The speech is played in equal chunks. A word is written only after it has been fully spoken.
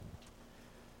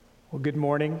Well, good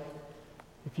morning.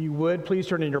 If you would, please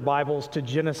turn in your Bibles to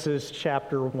Genesis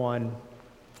chapter 1.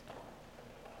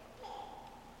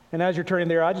 And as you're turning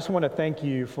there, I just want to thank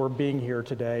you for being here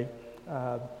today.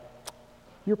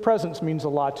 Your presence means a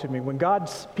lot to me. When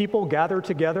God's people gather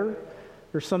together,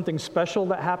 there's something special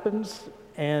that happens,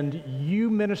 and you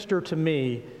minister to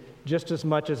me just as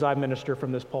much as I minister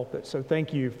from this pulpit. So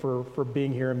thank you for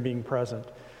being here and being present.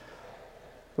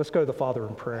 Let's go to the Father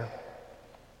in prayer.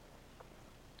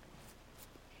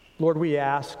 Lord, we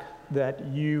ask that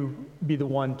you be the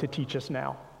one to teach us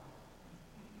now.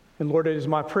 And Lord, it is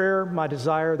my prayer, my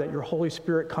desire that your Holy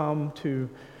Spirit come to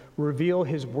reveal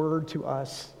his word to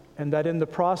us, and that in the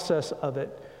process of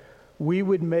it, we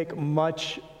would make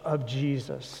much of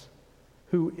Jesus,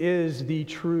 who is the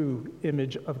true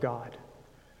image of God.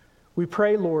 We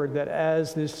pray, Lord, that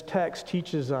as this text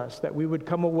teaches us, that we would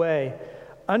come away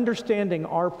understanding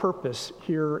our purpose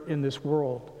here in this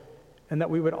world, and that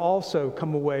we would also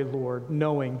come away, Lord,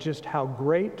 knowing just how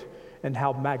great and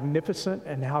how magnificent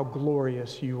and how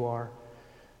glorious you are.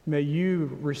 May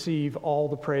you receive all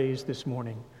the praise this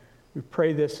morning. We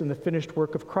pray this in the finished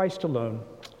work of Christ alone.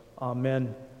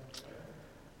 Amen.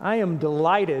 I am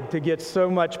delighted to get so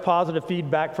much positive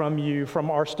feedback from you from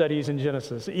our studies in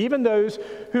Genesis. Even those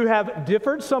who have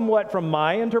differed somewhat from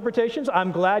my interpretations,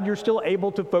 I'm glad you're still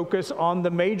able to focus on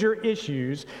the major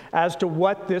issues as to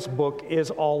what this book is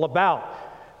all about.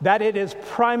 That it is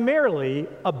primarily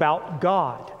about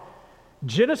God.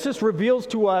 Genesis reveals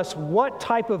to us what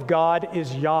type of God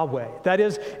is Yahweh. That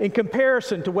is, in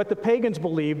comparison to what the pagans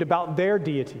believed about their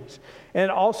deities, and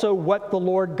also what the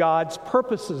Lord God's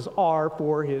purposes are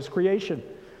for his creation.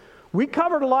 We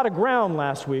covered a lot of ground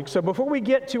last week, so before we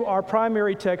get to our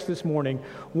primary text this morning,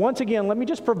 once again, let me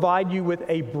just provide you with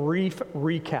a brief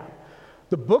recap.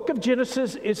 The book of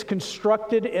Genesis is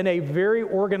constructed in a very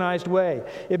organized way.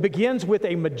 It begins with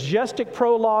a majestic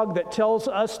prologue that tells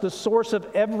us the source of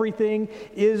everything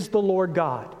is the Lord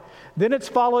God. Then it's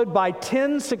followed by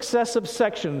 10 successive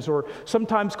sections, or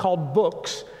sometimes called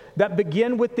books, that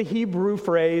begin with the Hebrew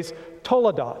phrase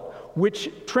Toledot, which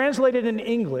translated in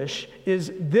English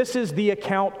is "this is the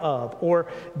account of," or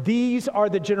 "these are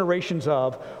the generations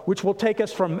of," which will take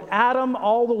us from Adam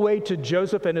all the way to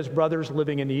Joseph and his brothers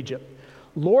living in Egypt.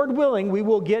 Lord willing, we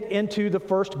will get into the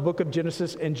first book of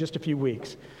Genesis in just a few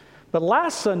weeks. But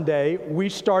last Sunday, we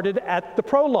started at the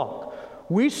prologue.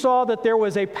 We saw that there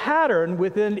was a pattern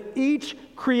within each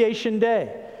creation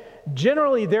day.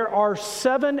 Generally, there are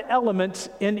 7 elements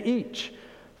in each.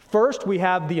 First, we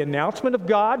have the announcement of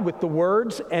God with the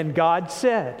words, "and God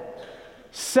said."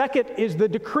 Second is the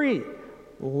decree,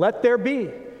 "let there be."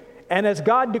 And as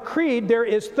God decreed, there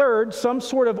is third, some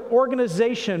sort of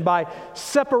organization by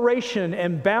separation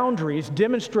and boundaries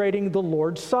demonstrating the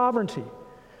Lord's sovereignty.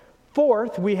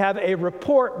 Fourth, we have a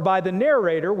report by the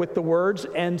narrator with the words,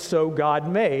 "and so God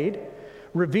made,"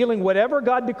 revealing whatever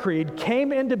God decreed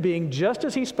came into being just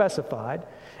as he specified.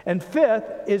 And fifth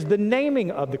is the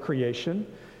naming of the creation.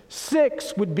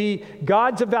 Sixth would be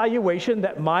God's evaluation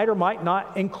that might or might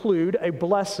not include a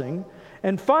blessing.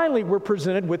 And finally, we're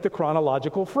presented with the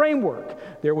chronological framework.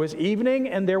 There was evening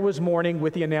and there was morning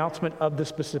with the announcement of the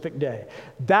specific day.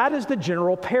 That is the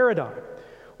general paradigm.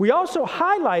 We also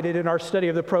highlighted in our study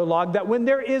of the prologue that when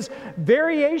there is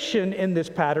variation in this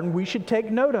pattern, we should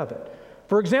take note of it.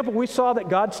 For example, we saw that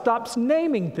God stops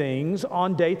naming things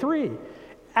on day 3.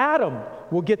 Adam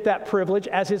will get that privilege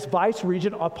as his vice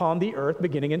regent upon the earth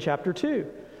beginning in chapter 2.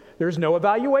 There's no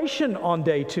evaluation on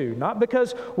day 2, not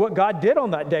because what God did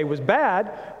on that day was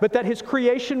bad, but that his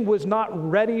creation was not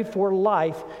ready for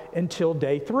life until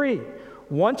day 3.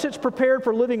 Once it's prepared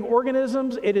for living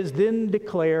organisms, it is then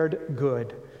declared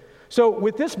good. So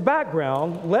with this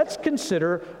background, let's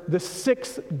consider the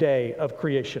 6th day of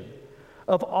creation.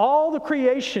 Of all the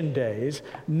creation days,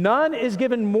 none is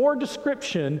given more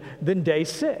description than day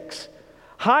 6,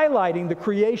 highlighting the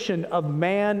creation of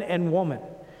man and woman.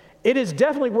 It is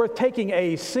definitely worth taking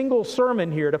a single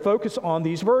sermon here to focus on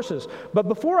these verses. But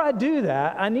before I do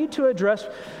that, I need to address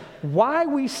why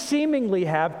we seemingly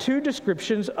have 2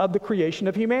 descriptions of the creation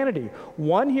of humanity,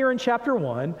 one here in chapter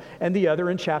 1 and the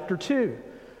other in chapter 2.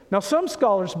 Now, some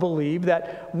scholars believe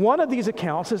that one of these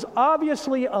accounts is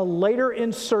obviously a later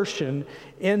insertion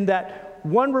in that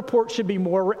one report should be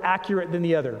more accurate than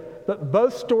the other, but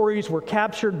both stories were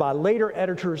captured by later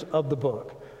editors of the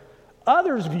book.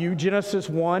 Others view Genesis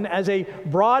 1 as a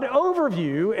broad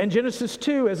overview and Genesis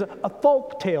 2 as a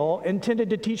folk tale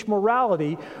intended to teach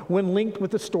morality when linked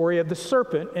with the story of the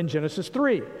serpent in Genesis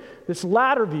 3. This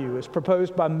latter view is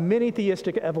proposed by many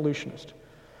theistic evolutionists.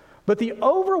 But the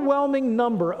overwhelming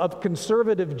number of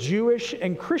conservative Jewish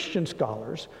and Christian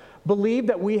scholars believe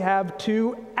that we have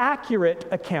two accurate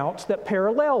accounts that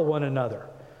parallel one another.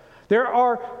 There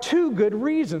are two good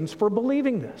reasons for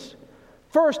believing this.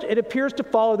 First, it appears to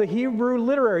follow the Hebrew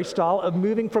literary style of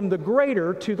moving from the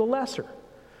greater to the lesser.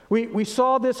 We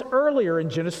saw this earlier in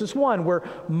Genesis 1, where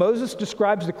Moses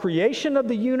describes the creation of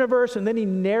the universe and then he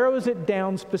narrows it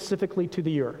down specifically to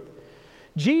the earth.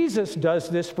 Jesus does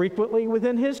this frequently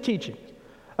within his teachings.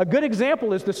 A good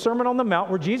example is the Sermon on the Mount,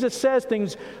 where Jesus says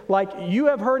things like, "You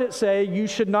have heard it say, you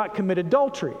should not commit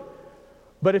adultery.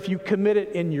 But if you commit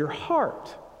it in your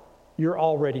heart, you're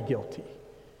already guilty.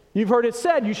 You've heard it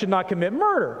said, you should not commit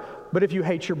murder. But if you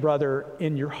hate your brother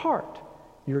in your heart,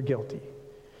 you're guilty."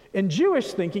 In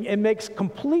Jewish thinking, it makes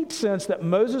complete sense that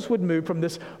Moses would move from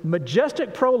this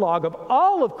majestic prologue of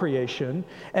all of creation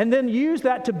and then use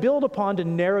that to build upon to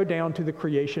narrow down to the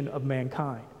creation of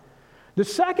mankind. The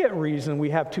second reason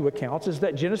we have two accounts is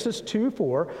that Genesis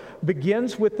 2:4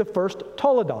 begins with the first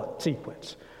Toledot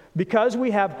sequence. Because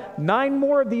we have 9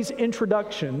 more of these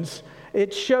introductions,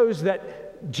 it shows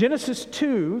that Genesis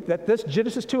 2, that this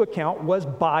Genesis 2 account was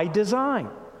by design.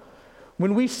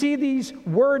 When we see these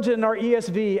words in our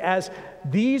ESV as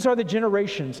 "these are the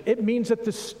generations," it means that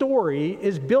the story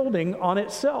is building on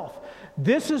itself.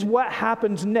 This is what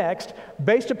happens next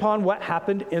based upon what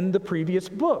happened in the previous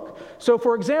book. So,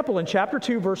 for example, in chapter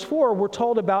 2, verse 4, we're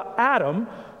told about Adam,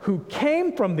 who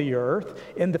came from the earth,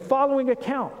 in the following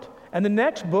account. And the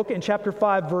next book, in chapter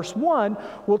 5, verse 1,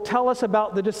 will tell us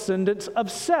about the descendants of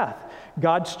Seth,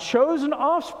 God's chosen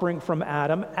offspring from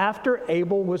Adam after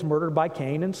Abel was murdered by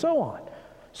Cain, and so on.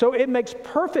 So it makes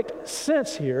perfect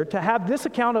sense here to have this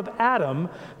account of Adam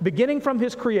beginning from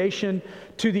his creation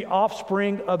to the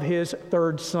offspring of his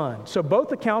third son. So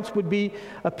both accounts would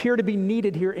appear to be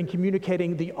needed here in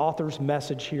communicating the author's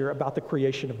message here about the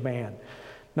creation of man.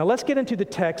 Now let's get into the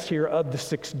text here of the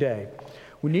 6th day.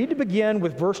 We need to begin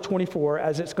with verse 24,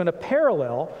 as it's going to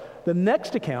parallel the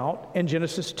next account in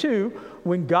Genesis 2,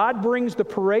 when God brings the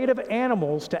parade of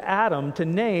animals to Adam to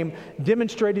name,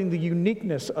 demonstrating the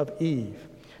uniqueness of Eve.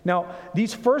 Now,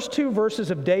 these first 2 verses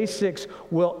of day 6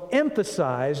 will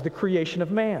emphasize the creation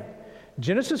of man.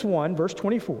 Genesis 1, verse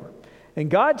 24. "And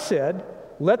God said,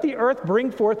 let the earth bring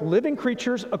forth living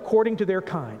creatures according to their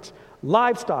kinds,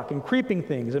 livestock and creeping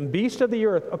things and beasts of the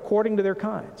earth according to their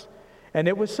kinds. And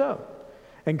it was so.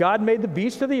 And God made the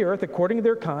beasts of the earth according to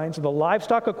their kinds, and the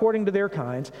livestock according to their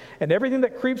kinds, and everything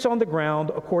that creeps on the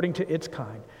ground according to its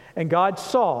kind. And God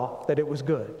saw that it was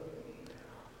good."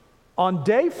 On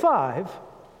day 5,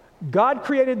 God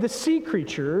created the sea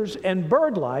creatures and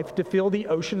bird life to fill the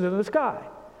oceans and the sky.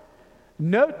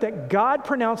 Note that God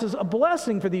pronounces a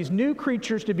blessing for these new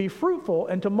creatures to be fruitful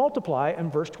and to multiply in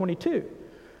verse 22.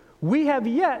 We have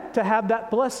yet to have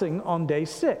that blessing on day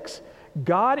 6.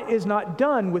 God is not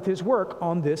done with his work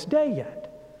on this day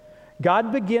yet.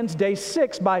 God begins day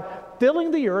 6 by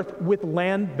filling the earth with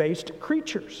land-based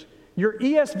creatures. Your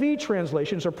ESV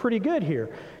translations are pretty good here.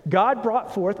 God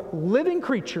brought forth living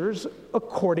creatures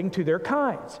according to their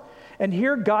kinds. And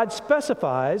here God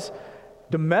specifies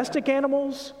domestic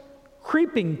animals,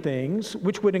 creeping things,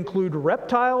 which would include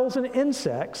reptiles and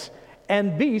insects,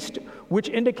 and beasts, which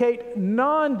indicate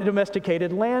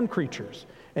non-domesticated land creatures.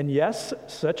 And yes,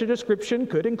 such a description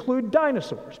could include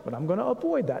dinosaurs, but I'm going to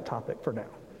avoid that topic for now.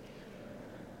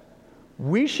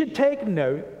 We should take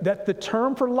note that the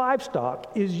term for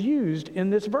livestock is used in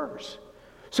this verse.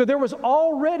 So there was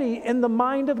already in the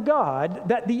mind of God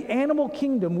that the animal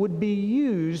kingdom would be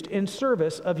used in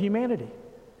service of humanity.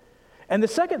 And the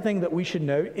second thing that we should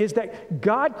note is that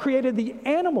God created the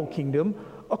animal kingdom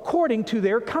according to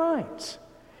their kinds.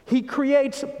 He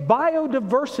creates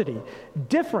biodiversity,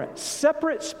 different,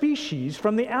 separate species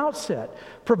from the outset,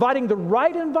 providing the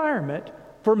right environment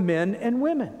for men and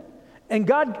women. And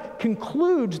God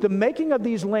concludes the making of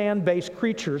these land-based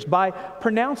creatures by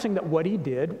pronouncing that what he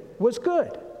did was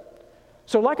good.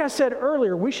 So like I said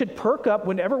earlier, we should perk up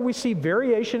whenever we see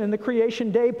variation in the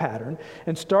creation day pattern.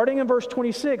 And starting in verse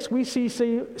 26, we see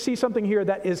something here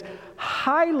that is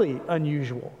highly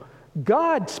unusual.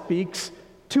 God speaks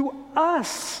to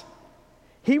us.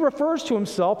 He refers to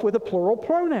himself with a plural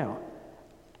pronoun,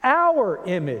 our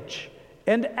image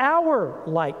and our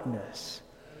likeness.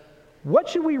 What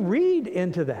should we read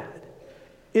into that?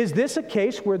 Is this a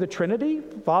case where the Trinity,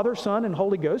 Father, Son, and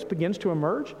Holy Ghost begins to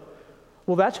emerge?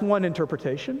 Well, that's one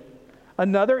interpretation.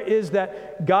 Another is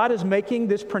that God is making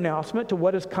this pronouncement to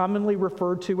what is commonly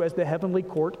referred to as the heavenly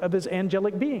court of his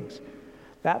angelic beings.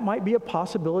 That might be a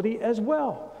possibility as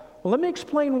well. Well, let me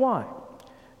explain why.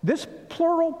 This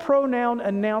plural pronoun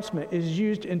announcement is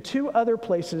used in 2 other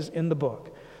places in the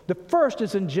book. The first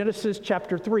is in Genesis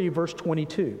chapter 3, verse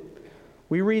 22.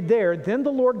 We read there, "Then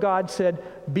the Lord God said,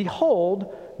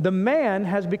 Behold, the man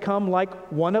has become like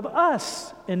one of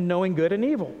us in knowing good and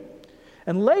evil."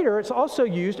 And later, it's also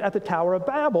used at the Tower of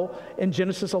Babel in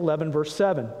Genesis 11, verse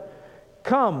 7.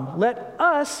 "Come, let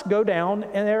us go down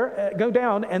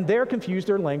and there confuse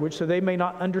their language so they may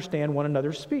not understand one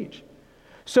another's speech."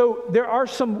 So there are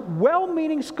some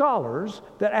well-meaning scholars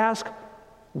that ask,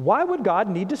 why would God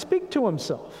need to speak to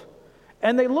himself?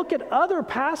 And they look at other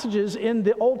passages in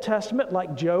the Old Testament,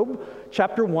 like Job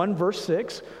chapter 1, verse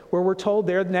 6, where we're told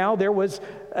there was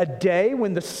a day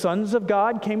when the sons of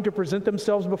God came to present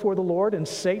themselves before the Lord, and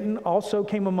Satan also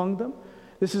came among them.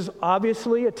 This is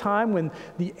obviously a time when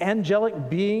the angelic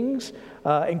beings,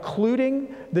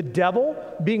 including the devil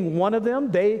being one of them,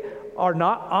 they are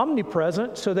not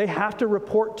omnipresent, so they have to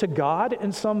report to God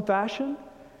in some fashion.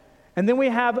 And then we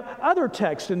have other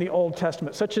texts in the Old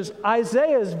Testament, such as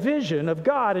Isaiah's vision of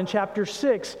God in chapter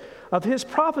 6 of his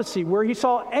prophecy, where he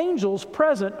saw angels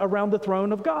present around the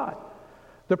throne of God.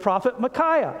 The prophet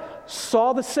Micaiah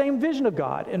saw the same vision of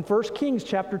God in 1 Kings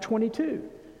chapter 22.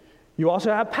 You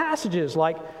also have passages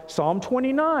like Psalm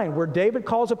 29, where David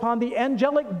calls upon the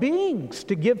angelic beings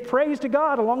to give praise to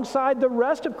God alongside the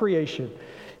rest of creation.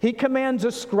 He commands,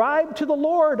 "Ascribe to the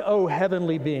Lord, O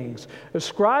heavenly beings.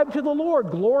 Ascribe to the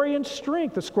Lord glory and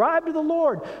strength. Ascribe to the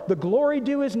Lord the glory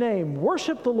due his name.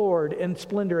 Worship the Lord in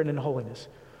splendor and in holiness."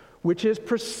 Which is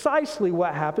precisely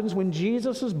what happens when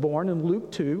Jesus is born in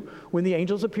Luke 2, when the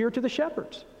angels appear to the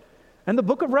shepherds. And the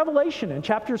book of Revelation in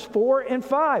chapters 4 and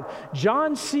 5,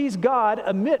 John sees God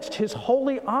amidst his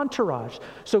holy entourage.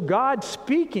 So God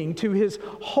speaking to his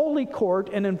holy court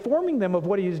and informing them of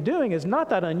what he is doing is not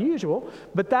that unusual,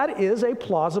 but that is a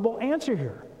plausible answer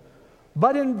here.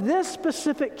 But in this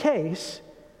specific case,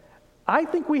 I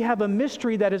think we have a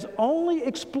mystery that is only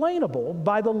explainable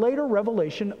by the later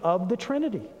revelation of the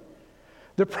Trinity.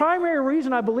 The primary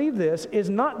reason I believe this is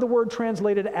not the word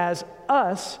translated as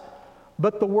us,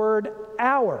 but the word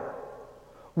our.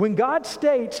 When God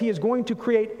states he is going to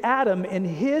create Adam in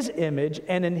his image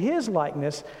and in his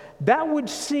likeness, that would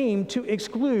seem to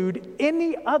exclude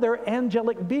any other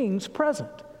angelic beings present.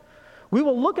 We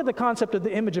will look at the concept of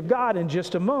the image of God in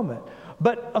just a moment.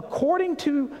 But according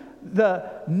to the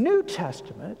New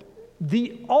Testament,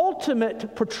 the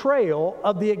ultimate portrayal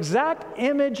of the exact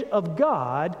image of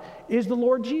God is the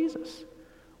Lord Jesus.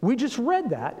 We just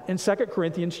read that in 2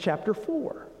 Corinthians chapter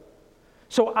 4.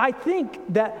 So I think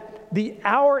that the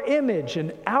our image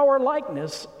and our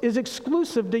likeness is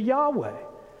exclusive to Yahweh.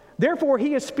 Therefore,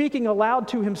 he is speaking aloud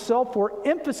to himself for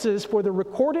emphasis for the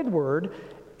recorded word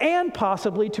and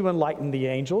possibly to enlighten the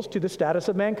angels to the status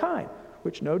of mankind,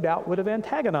 which no doubt would have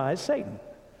antagonized Satan.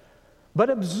 But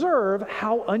observe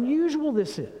how unusual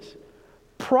this is.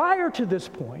 Prior to this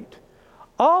point,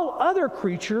 all other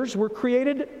creatures were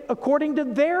created according to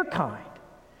their kind.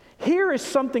 Here is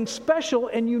something special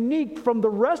and unique from the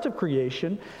rest of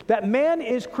creation, that man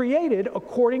is created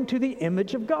according to the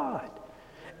image of God.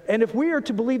 And if we are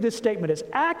to believe this statement is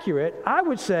accurate, I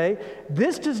would say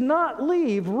this does not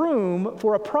leave room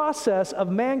for a process of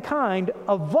mankind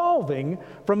evolving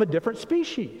from a different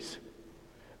species.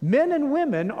 Men and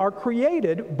women are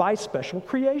created by special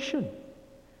creation.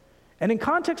 And in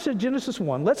context of Genesis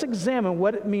 1, let's examine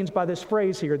what it means by this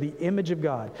phrase here, the image of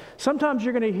God. Sometimes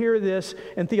you're going to hear this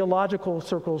in theological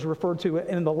circles referred to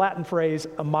in the Latin phrase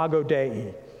imago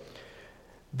Dei.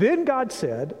 Then God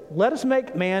said, "Let us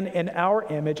make man in our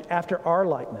image after our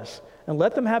likeness, and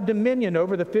let them have dominion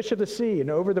over the fish of the sea,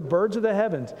 and over the birds of the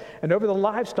heavens, and over the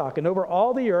livestock, and over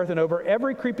all the earth, and over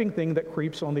every creeping thing that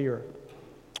creeps on the earth."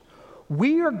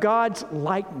 We are God's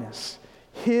likeness,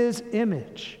 his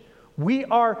image. We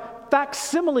are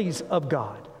facsimiles of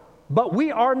God, but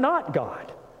we are not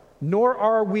God, nor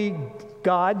are we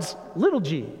God's little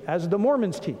g, as the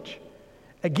Mormons teach.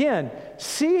 Again,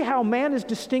 see how man is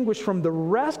distinguished from the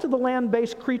rest of the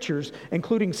land-based creatures,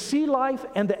 including sea life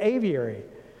and the aviary.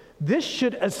 This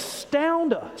should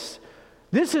astound us.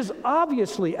 This is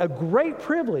obviously a great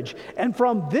privilege, and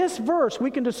from this verse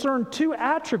we can discern two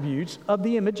attributes of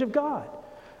the image of God.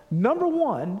 Number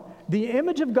one, the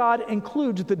image of God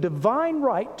includes the divine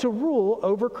right to rule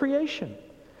over creation.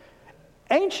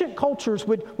 Ancient cultures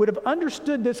would have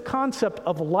understood this concept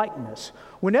of likeness.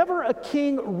 Whenever a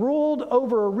king ruled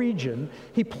over a region,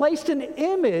 he placed an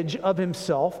image of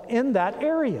himself in that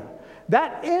area.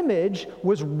 That image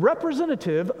was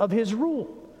representative of his rule.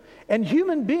 And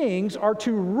human beings are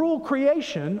to rule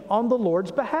creation on the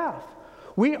Lord's behalf.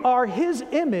 We are his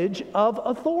image of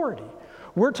authority.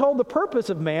 We're told the purpose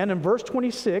of man in verse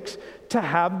 26 to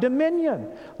have dominion.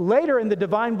 Later in the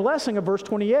divine blessing of verse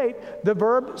 28, the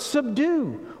verb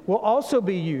subdue will also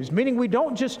be used, meaning we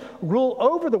don't just rule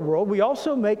over the world, we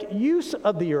also make use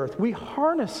of the earth. We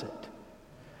harness it.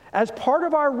 As part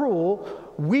of our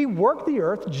rule, we work the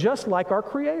earth just like our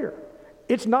Creator.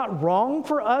 It's not wrong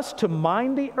for us to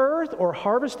mine the earth or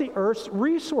harvest the earth's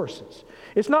resources.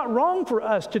 It's not wrong for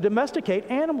us to domesticate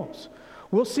animals.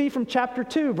 We'll see from chapter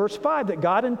 2, verse 5, that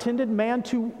God intended man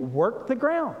to work the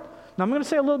ground. Now, I'm going to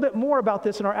say a little bit more about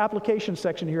this in our application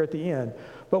section here at the end,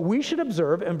 but we should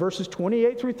observe in verses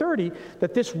 28 through 30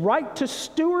 that this right to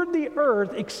steward the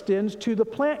earth extends to the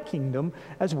plant kingdom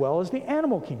as well as the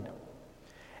animal kingdom.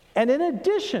 And in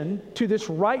addition to this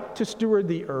right to steward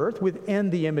the earth within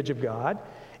the image of God,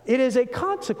 it is a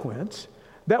consequence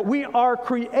that we are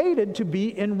created to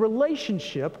be in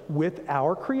relationship with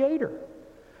our Creator.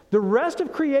 The rest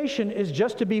of creation is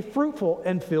just to be fruitful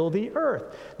and fill the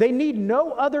earth. They need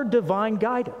no other divine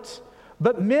guidance.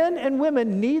 But men and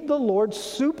women need the Lord's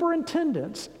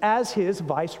superintendence as His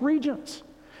vice-regents.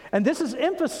 And this is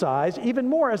emphasized even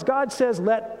more as God says,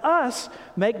 let us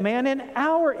make man in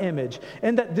our image,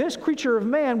 and that this creature of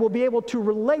man will be able to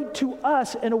relate to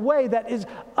us in a way that is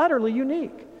utterly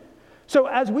unique. So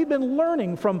as we've been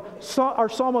learning from our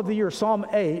Psalm of the Year, Psalm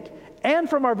 8, and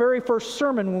from our very first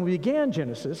sermon when we began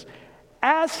Genesis,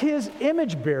 as His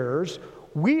image bearers,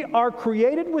 we are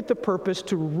created with the purpose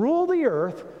to rule the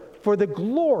earth for the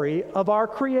glory of our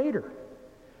Creator.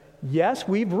 Yes,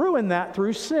 we've ruined that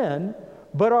through sin,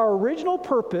 but our original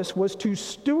purpose was to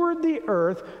steward the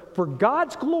earth for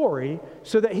God's glory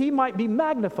so that He might be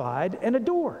magnified and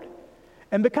adored.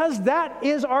 And because that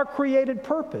is our created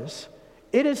purpose,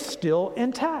 it is still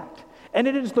intact. And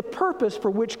it is the purpose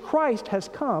for which Christ has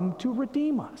come to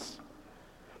redeem us.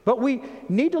 But we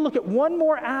need to look at one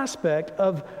more aspect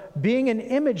of being an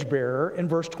image bearer in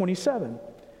verse 27.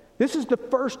 This is the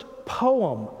first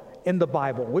poem in the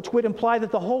Bible, which would imply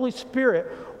that the Holy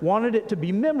Spirit wanted it to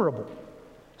be memorable.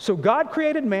 So God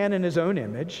created man in His own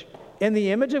image. In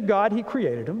the image of God, He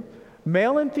created him.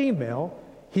 Male and female,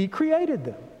 He created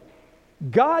them.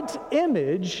 God's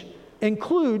image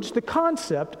includes the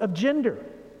concept of gender.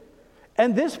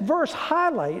 And this verse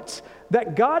highlights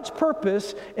that God's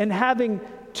purpose in having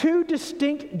two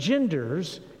distinct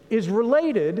genders is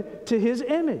related to His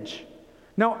image.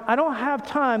 Now, I don't have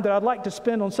time that I'd like to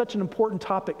spend on such an important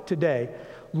topic today.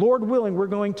 Lord willing, we're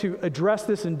going to address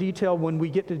this in detail when we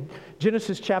get to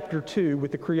Genesis chapter 2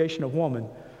 with the creation of woman.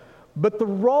 But the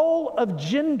role of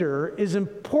gender is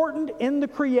important in the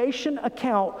creation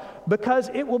account because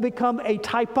it will become a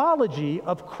typology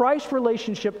of Christ's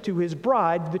relationship to His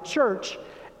bride, the church,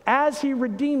 as He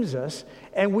redeems us,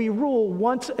 and we rule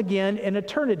once again in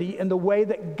eternity in the way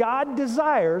that God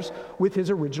desires with His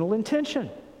original intention.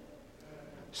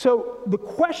 So the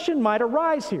question might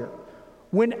arise here.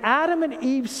 When Adam and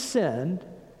Eve sinned,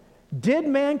 did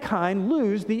mankind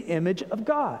lose the image of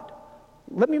God?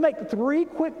 Let me make 3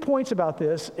 quick points about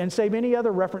this and save any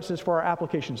other references for our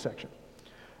application section.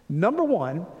 Number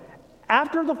 1,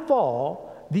 after the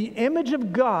fall, the image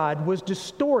of God was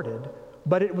distorted,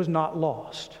 but it was not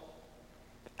lost.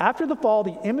 After the fall,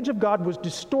 the image of God was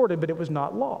distorted, but it was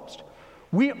not lost.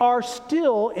 We are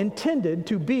still intended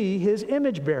to be His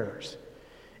image bearers.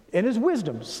 In His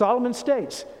wisdom, Solomon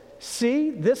states, "See,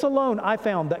 this alone I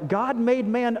found, that God made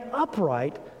man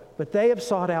upright, but they have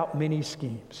sought out many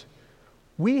schemes."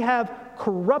 We have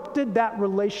corrupted that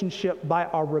relationship by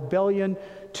our rebellion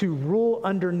to rule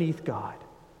underneath God.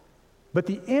 But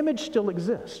the image still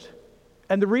exists.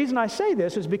 And the reason I say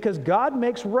this is because God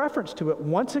makes reference to it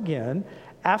once again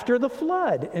after the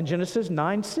flood in Genesis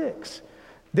 9:6.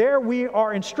 There we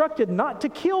are instructed not to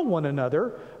kill one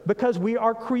another because we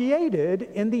are created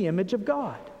in the image of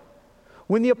God.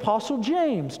 When the Apostle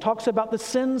James talks about the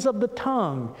sins of the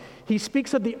tongue, he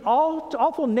speaks of the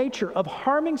awful nature of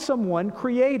harming someone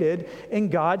created in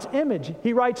God's image.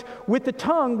 He writes, "With the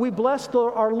tongue we bless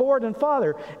our Lord and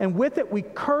Father, and with it we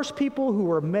curse people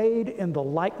who are made in the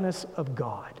likeness of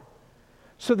God."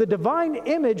 So the divine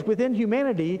image within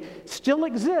humanity still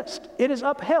exists. It is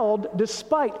upheld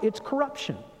despite its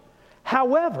corruption.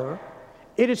 However,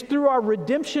 it is through our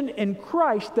redemption in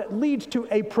Christ that leads to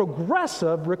a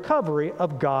progressive recovery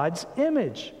of God's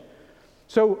image.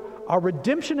 So our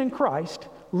redemption in Christ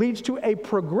leads to a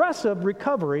progressive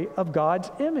recovery of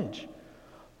God's image.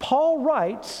 Paul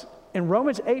writes in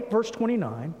Romans 8, verse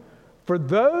 29, "For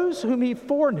those whom He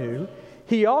foreknew,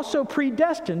 He also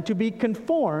predestined to be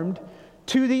conformed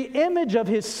to the image of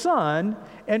His Son,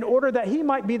 in order that He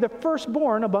might be the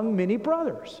firstborn among many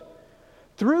brothers."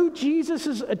 Through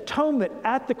Jesus' atonement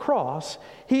at the cross,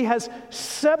 he has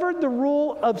severed the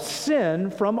rule of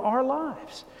sin from our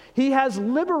lives. He has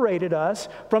liberated us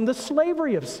from the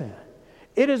slavery of sin.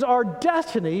 It is our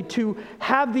destiny to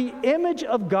have the image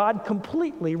of God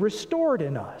completely restored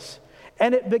in us,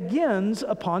 and it begins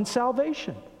upon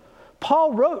salvation.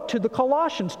 Paul wrote to the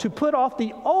Colossians to put off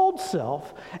the old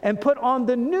self and put on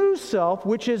the new self,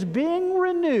 which is being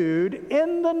renewed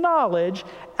in the knowledge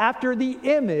after the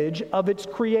image of its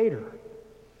creator.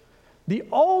 The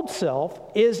old self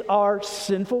is our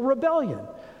sinful rebellion.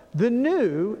 The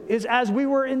new is as we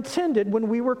were intended when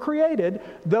we were created,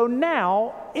 though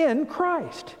now in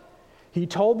Christ. He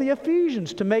told the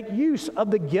Ephesians to make use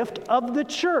of the gift of the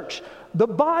church, the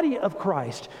body of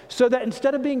Christ, so that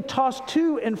instead of being tossed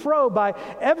to and fro by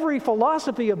every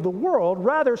philosophy of the world,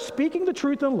 rather speaking the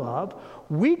truth in love,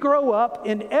 we grow up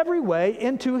in every way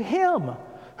into Him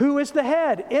who is the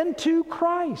head, into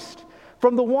Christ,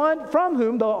 from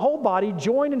whom the whole body,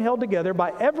 joined and held together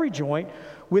by every joint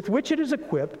with which it is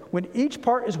equipped, when each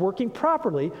part is working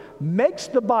properly, makes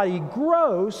the body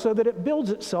grow so that it builds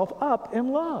itself up in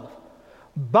love.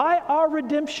 By our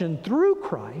redemption through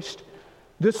Christ,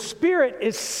 the Spirit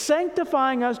is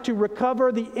sanctifying us to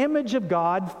recover the image of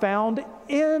God found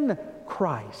in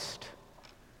Christ.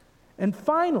 And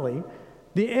finally,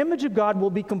 the image of God will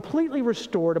be completely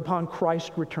restored upon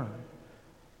Christ's return.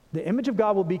 The image of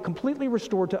God will be completely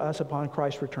restored to us upon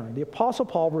Christ's return. The Apostle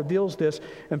Paul reveals this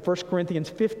in 1 Corinthians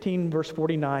 15, verse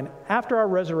 49, after our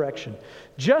resurrection.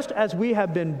 Just as we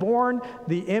have been born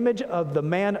the image of the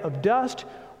man of dust,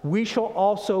 we shall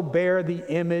also bear the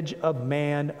image of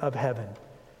man of heaven.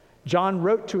 John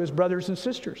wrote to his brothers and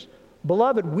sisters,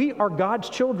 "Beloved, we are God's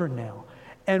children now,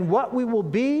 and what we will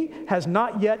be has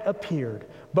not yet appeared.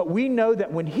 But we know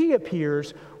that when He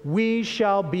appears, we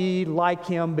shall be like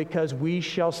Him, because we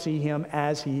shall see Him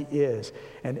as He is.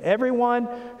 And everyone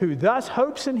who thus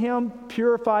hopes in Him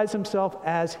purifies himself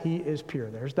as He is pure."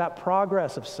 There's that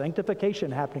progress of sanctification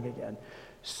happening again.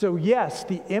 So yes,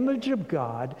 the image of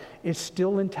God is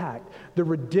still intact. The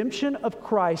redemption of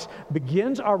Christ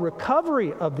begins our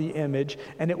recovery of the image,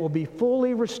 and it will be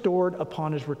fully restored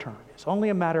upon His return. It's only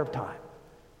a matter of time.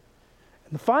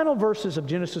 And the final verses of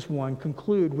Genesis 1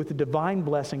 conclude with the divine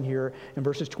blessing here in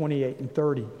verses 28 and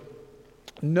 30.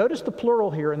 Notice the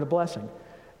plural here in the blessing.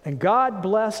 And God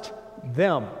blessed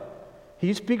them.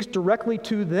 He speaks directly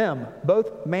to them,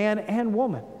 both man and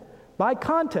woman. By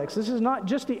context, this is not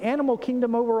just the animal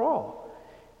kingdom overall.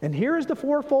 And here is the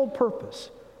fourfold purpose: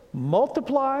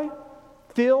 multiply,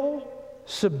 fill,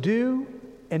 subdue,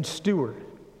 and steward.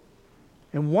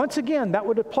 And once again, that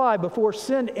would apply before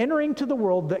sin entering to the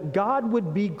world, that God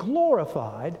would be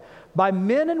glorified by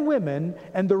men and women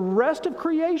and the rest of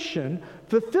creation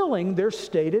fulfilling their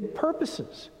stated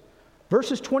purposes.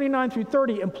 Verses 29 through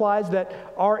 30 implies that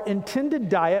our intended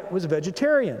diet was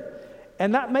vegetarian.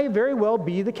 And that may very well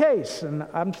be the case. And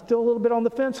I'm still a little bit on the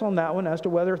fence on that one as to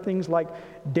whether things like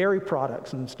dairy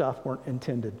products and stuff weren't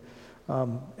intended.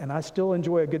 And I still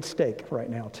enjoy a good steak right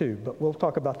now too, but we'll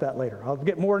talk about that later. I'll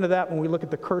get more into that when we look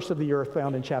at the curse of the earth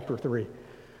found in chapter 3.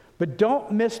 But don't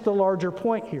miss the larger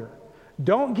point here.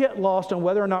 Don't get lost on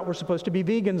whether or not we're supposed to be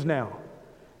vegans now.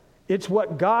 It's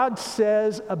what God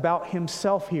says about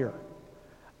Himself here.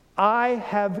 I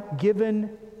have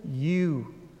given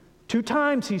you. 2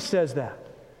 times He says that.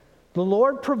 The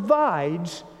Lord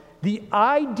provides the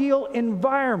ideal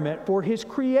environment for His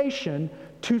creation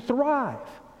to thrive.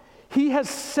 He has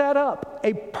set up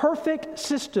a perfect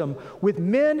system with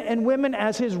men and women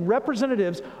as His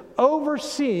representatives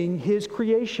overseeing His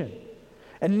creation.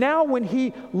 And now when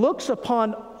He looks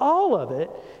upon all of it,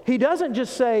 He doesn't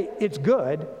just say it's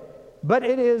good, but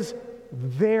it is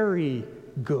very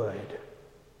good.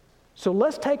 So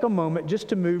let's take a moment just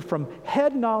to move from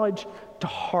head knowledge to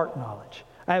heart knowledge.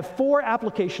 I have 4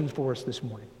 applications for us this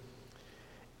morning.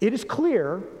 It is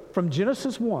clear from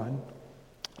Genesis 1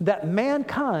 that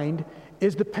mankind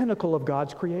is the pinnacle of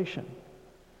God's creation.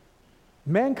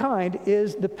 Mankind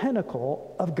is the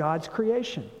pinnacle of God's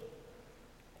creation.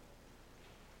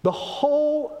 The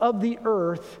whole of the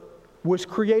earth was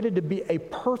created to be a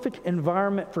perfect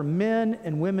environment for men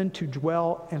and women to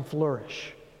dwell and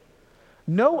flourish.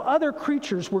 No other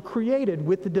creatures were created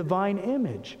with the divine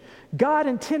image. God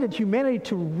intended humanity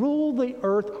to rule the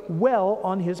earth well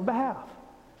on His behalf.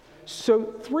 So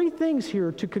 3 things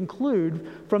here to conclude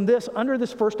from this under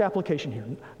this first application here.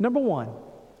 Number 1,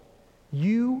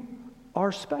 you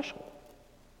are special.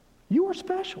 You are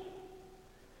special.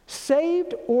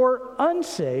 Saved or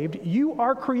unsaved, you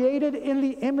are created in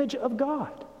the image of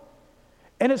God.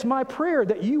 And it's my prayer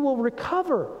that you will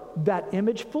recover that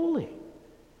image fully.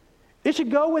 It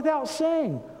should go without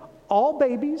saying, all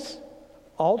babies,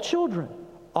 all children,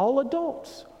 all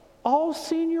adults, all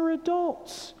senior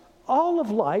adults, all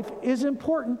of life is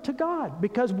important to God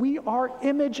because we are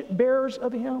image bearers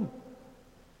of Him.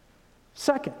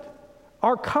 Second,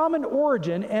 our common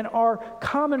origin and our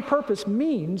common purpose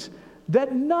means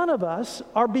that none of us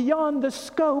are beyond the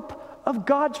scope of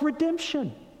God's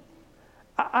redemption.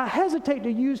 I hesitate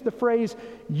to use the phrase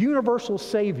universal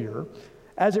Savior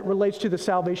as it relates to the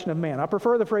salvation of man. I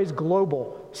prefer the phrase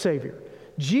global Savior.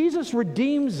 Jesus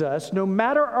redeems us no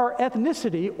matter our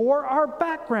ethnicity or our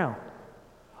background.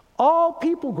 All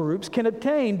people groups can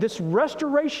obtain this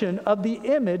restoration of the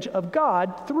image of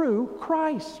God through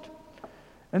Christ.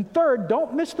 And third,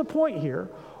 don't miss the point here.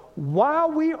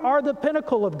 While we are the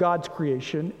pinnacle of God's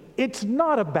creation, it's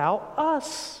not about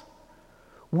us.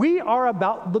 We are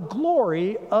about the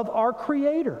glory of our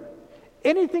Creator.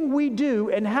 Anything we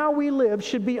do and how we live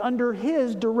should be under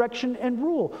His direction and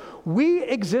rule. We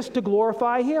exist to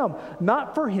glorify Him,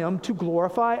 not for Him to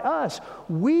glorify us.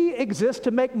 We exist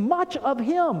to make much of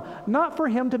Him, not for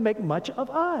Him to make much of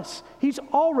us. He's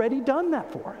already done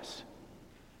that for us.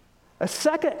 A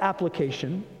second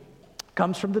application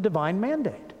comes from the divine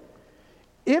mandate.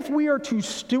 If we are to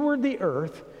steward the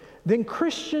earth, then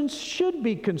Christians should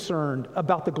be concerned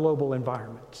about the global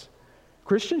environment.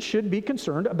 Christians should be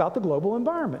concerned about the global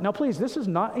environment. Now, please, this is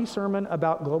not a sermon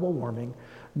about global warming,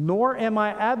 nor am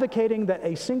I advocating that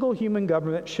a single human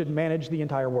government should manage the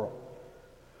entire world.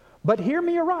 But hear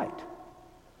me aright.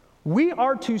 We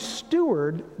are to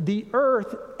steward the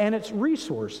earth and its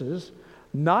resources,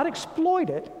 not exploit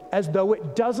it as though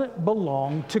it doesn't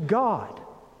belong to God.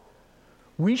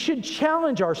 We should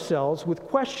challenge ourselves with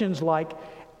questions like,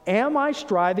 am I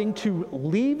striving to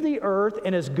leave the earth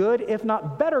in as good, if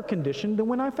not better, condition than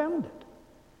when I found it?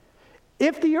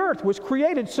 If the earth was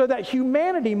created so that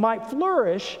humanity might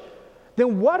flourish,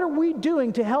 then what are we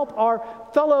doing to help our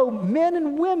fellow men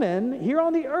and women here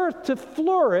on the earth to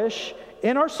flourish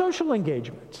in our social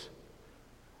engagements?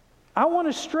 I want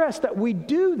to stress that we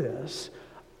do this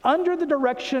under the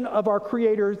direction of our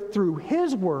Creator through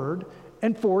His Word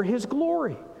and for His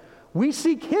glory. We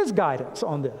seek His guidance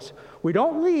on this. We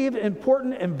don't leave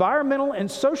important environmental and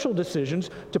social decisions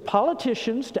to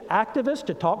politicians, to activists,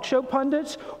 to talk show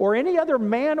pundits, or any other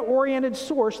man-oriented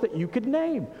source that you could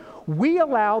name. We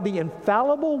allow the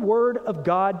infallible Word of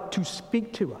God to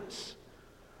speak to us.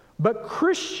 But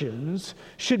Christians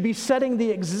should be setting the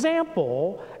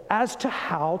example as to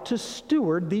how to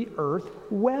steward the earth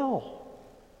well.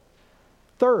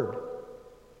 Third,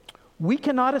 we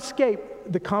cannot escape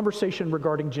the conversation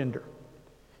regarding gender.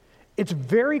 It's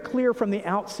very clear from the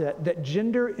outset that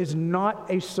gender is not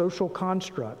a social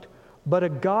construct, but a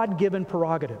God-given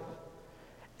prerogative.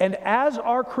 And as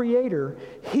our Creator,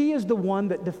 He is the one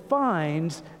that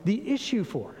defines the issue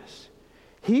for us.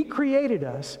 He created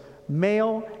us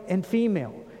male and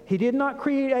female. He did not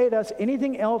create us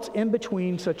anything else in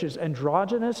between, such as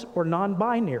androgynous or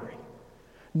non-binary.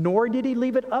 Nor did He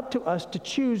leave it up to us to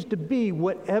choose to be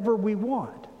whatever we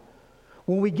want.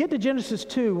 When we get to Genesis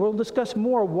 2, we'll discuss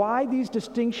more why these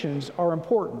distinctions are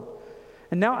important.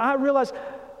 And now I realize,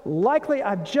 likely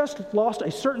I've just lost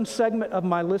a certain segment of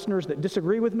my listeners that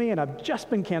disagree with me, and I've just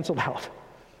been canceled out.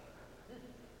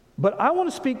 But I want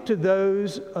to speak to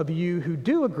those of you who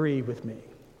do agree with me.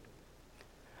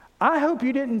 I hope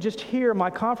you didn't just hear my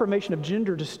confirmation of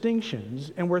gender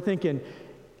distinctions and were thinking,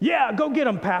 yeah, go get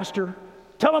them, Pastor.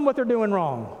 Tell them what they're doing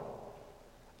wrong.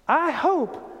 I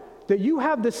hope that you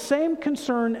have the same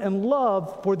concern and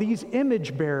love for these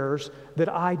image bearers that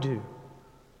I do.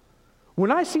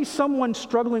 When I see someone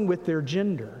struggling with their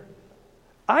gender,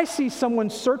 I see someone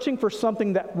searching for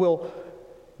something that will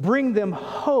bring them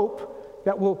hope,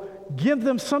 that will give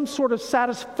them some sort of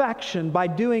satisfaction by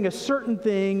doing a certain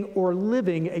thing or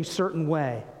living a certain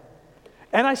way.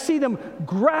 And I see them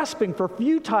grasping for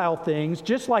futile things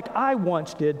just like I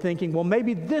once did, thinking, well,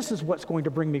 maybe this is what's going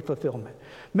to bring me fulfillment.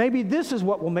 Maybe this is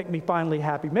what will make me finally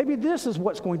happy. Maybe this is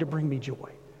what's going to bring me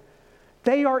joy.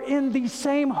 They are in the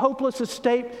same hopeless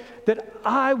estate that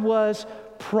I was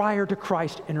prior to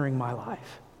Christ entering my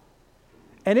life.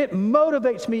 And it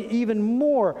motivates me even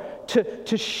more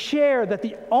to share that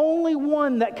the only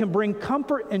one that can bring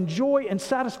comfort and joy and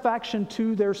satisfaction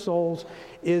to their souls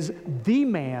is the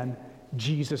man,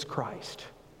 Jesus Christ.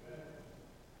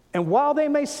 And while they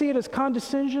may see it as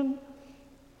condescension,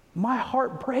 my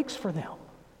heart breaks for them.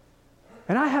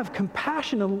 And I have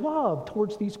compassion and love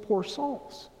towards these poor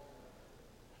souls.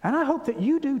 And I hope that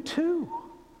you do too.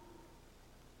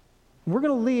 We're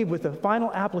going to leave with a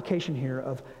final application here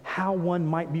of how one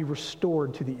might be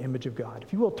restored to the image of God.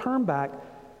 If you will turn back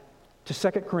to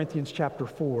 2 Corinthians chapter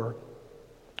 4,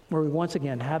 where we once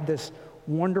again have this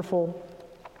wonderful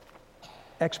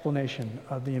explanation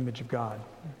of the image of God.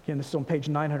 Again, this is on page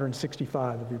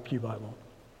 965 of your Pew Bible.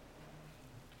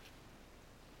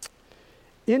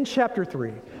 In chapter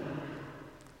 3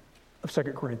 of 2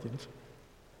 Corinthians,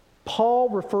 Paul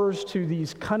refers to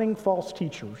these cunning false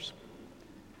teachers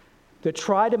that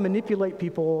try to manipulate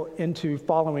people into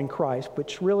following Christ,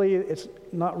 which really, it's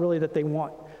not really that they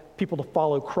want people to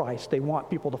follow Christ. They want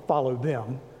people to follow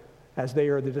them, as they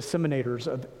are the disseminators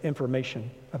of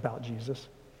information about Jesus.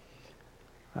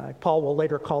 Paul will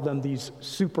later call them these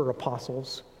super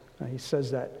apostles. He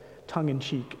says that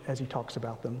tongue-in-cheek as he talks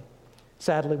about them.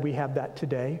 Sadly, we have that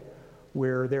today,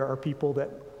 where there are people that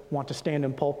want to stand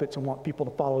in pulpits and want people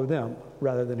to follow them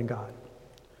rather than in God.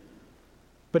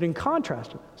 But in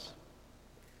contrast to this,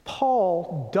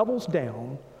 Paul doubles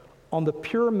down on the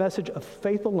pure message of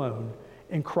faith alone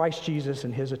in Christ Jesus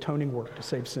and his atoning work to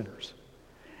save sinners.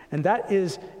 And that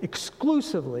is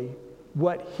exclusively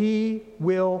what he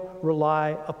will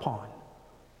rely upon.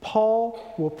 Paul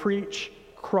will preach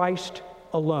Christ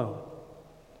alone.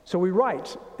 So he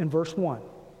writes in verse 1,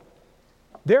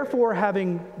 "Therefore,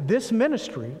 having this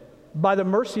ministry, by the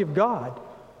mercy of God,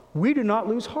 we do not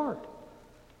lose heart.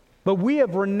 But we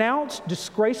have renounced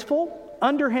disgraceful,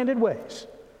 underhanded ways.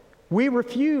 We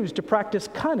refuse to practice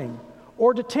cunning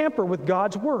or to tamper with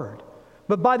God's word.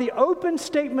 But by the open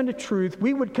statement of truth,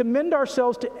 we would commend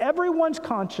ourselves to everyone's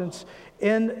conscience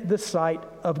in the sight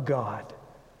of God."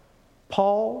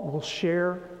 Paul will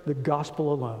share the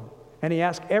gospel alone. And he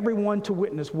asks everyone to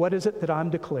witness, what is it that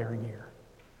I'm declaring here?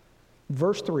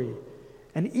 Verse 3,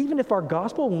 "And even if our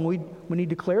gospel, when he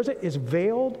declares it is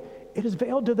veiled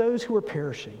to those who are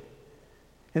perishing.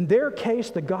 In their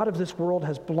case, the God of this world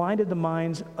has blinded the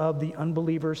minds of the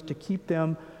unbelievers to keep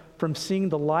them from seeing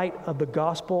the light of the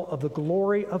gospel of the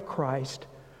glory of Christ,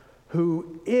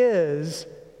 who is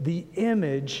the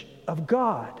image of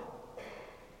God.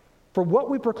 For what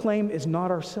we proclaim is not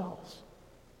ourselves,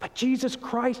 but Jesus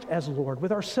Christ as Lord,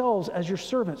 with ourselves as your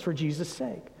servants for Jesus'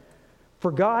 sake.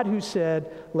 For God, who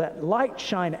said, 'Let light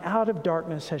shine out of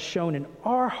darkness,' has shone in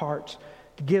our hearts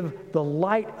to give the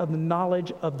light of the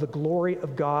knowledge of the glory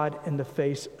of God in the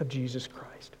face of Jesus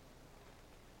Christ."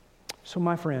 So,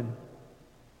 my friend,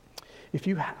 if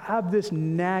you have this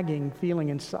nagging feeling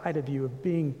inside of you of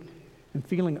being and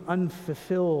feeling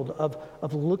unfulfilled,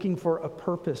 of looking for a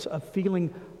purpose, of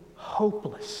feeling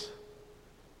hopeless,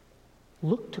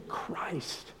 look to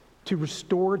Christ to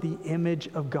restore the image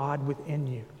of God within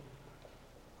you.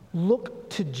 Look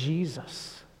to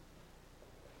Jesus.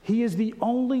 He is the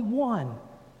only one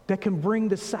that can bring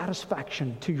the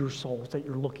satisfaction to your souls that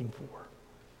you're looking for.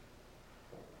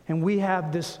 And we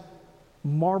have this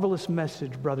marvelous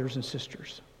message, brothers and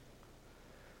sisters.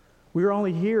 We are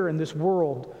only here in this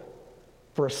world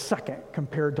for a second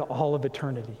compared to all of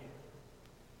eternity.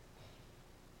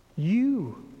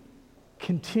 You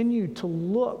continue to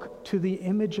look to the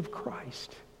image of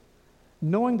Christ,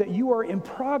 knowing that you are in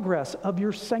progress of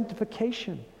your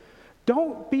sanctification.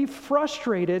 Don't be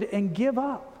frustrated and give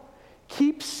up.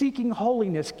 Keep seeking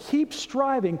holiness. Keep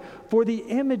striving for the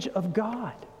image of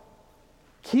God.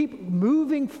 Keep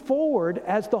moving forward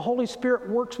as the Holy Spirit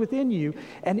works within you.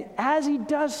 And as He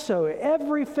does so,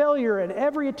 every failure and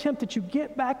every attempt that you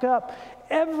get back up,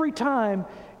 every time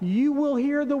you will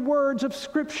hear the words of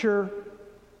Scripture,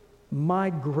 "My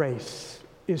grace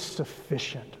is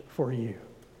sufficient for you."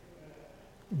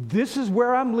 This is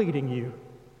where I'm leading you.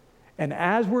 And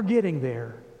as we're getting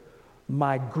there,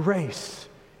 my grace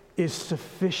is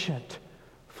sufficient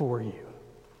for you.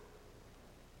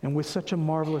 And with such a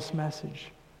marvelous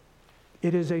message,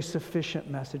 it is a sufficient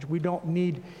message. We don't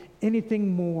need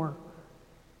anything more.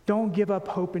 Don't give up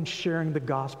hope in sharing the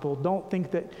gospel. Don't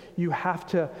think that you have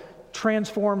to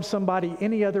transform somebody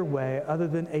any other way other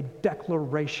than a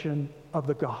declaration of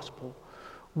the gospel.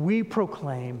 We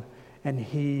proclaim, and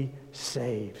He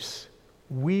saves.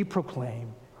 We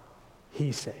proclaim,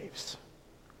 He saves.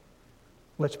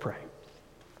 Let's pray.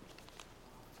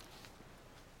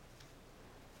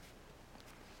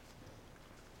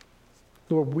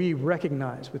 Lord, we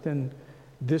recognize within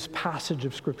this passage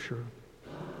of Scripture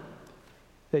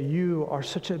that you are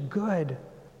such a good,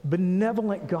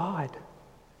 benevolent God.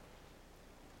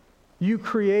 You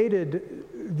created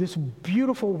this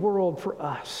beautiful world for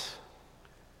us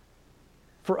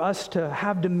to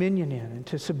have dominion in and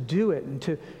to subdue it and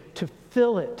to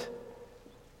fill it,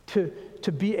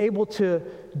 to be able to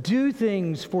do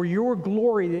things for your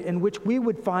glory in which we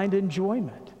would find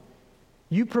enjoyment.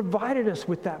 You provided us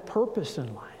with that purpose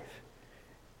in life,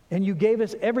 and you gave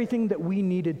us everything that we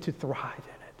needed to thrive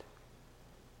in it.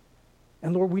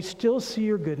 And Lord, we still see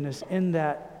your goodness in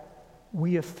that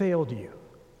we have failed you.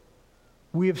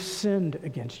 We have sinned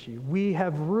against you. We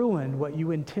have ruined what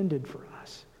you intended for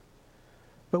us.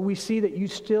 But we see that you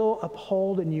still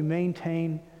uphold and you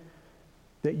maintain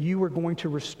that you were going to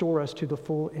restore us to the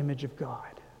full image of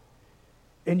God.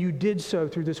 And you did so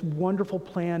through this wonderful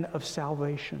plan of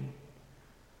salvation.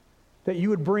 That you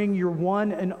would bring your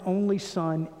one and only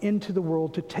Son into the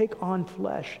world to take on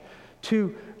flesh,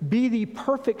 to be the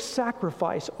perfect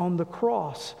sacrifice on the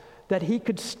cross, that he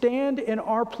could stand in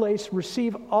our place,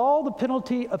 receive all the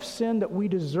penalty of sin that we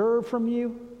deserve from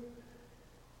you,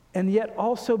 and yet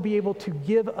also be able to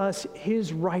give us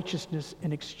his righteousness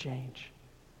in exchange.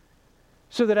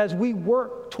 So that as we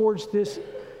work towards this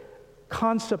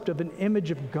concept of an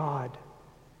image of God,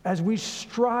 as we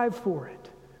strive for it,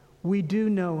 we do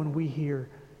know and we hear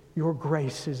your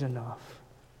grace is enough.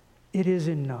 It is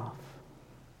enough.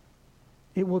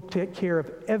 It will take care of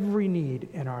every need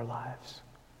in our lives.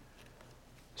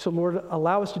 So Lord,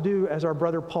 allow us to do as our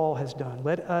brother Paul has done.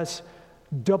 Let us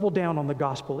double down on the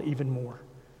gospel even more.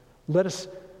 Let us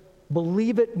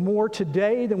believe it more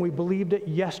today than we believed it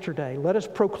yesterday. Let us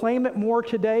proclaim it more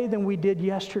today than we did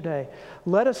yesterday.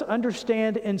 Let us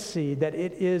understand and see that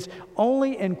it is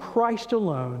only in Christ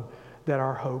alone that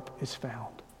our hope is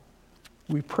found.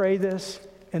 We pray this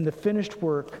in the finished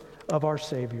work of our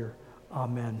Savior.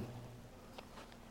 Amen.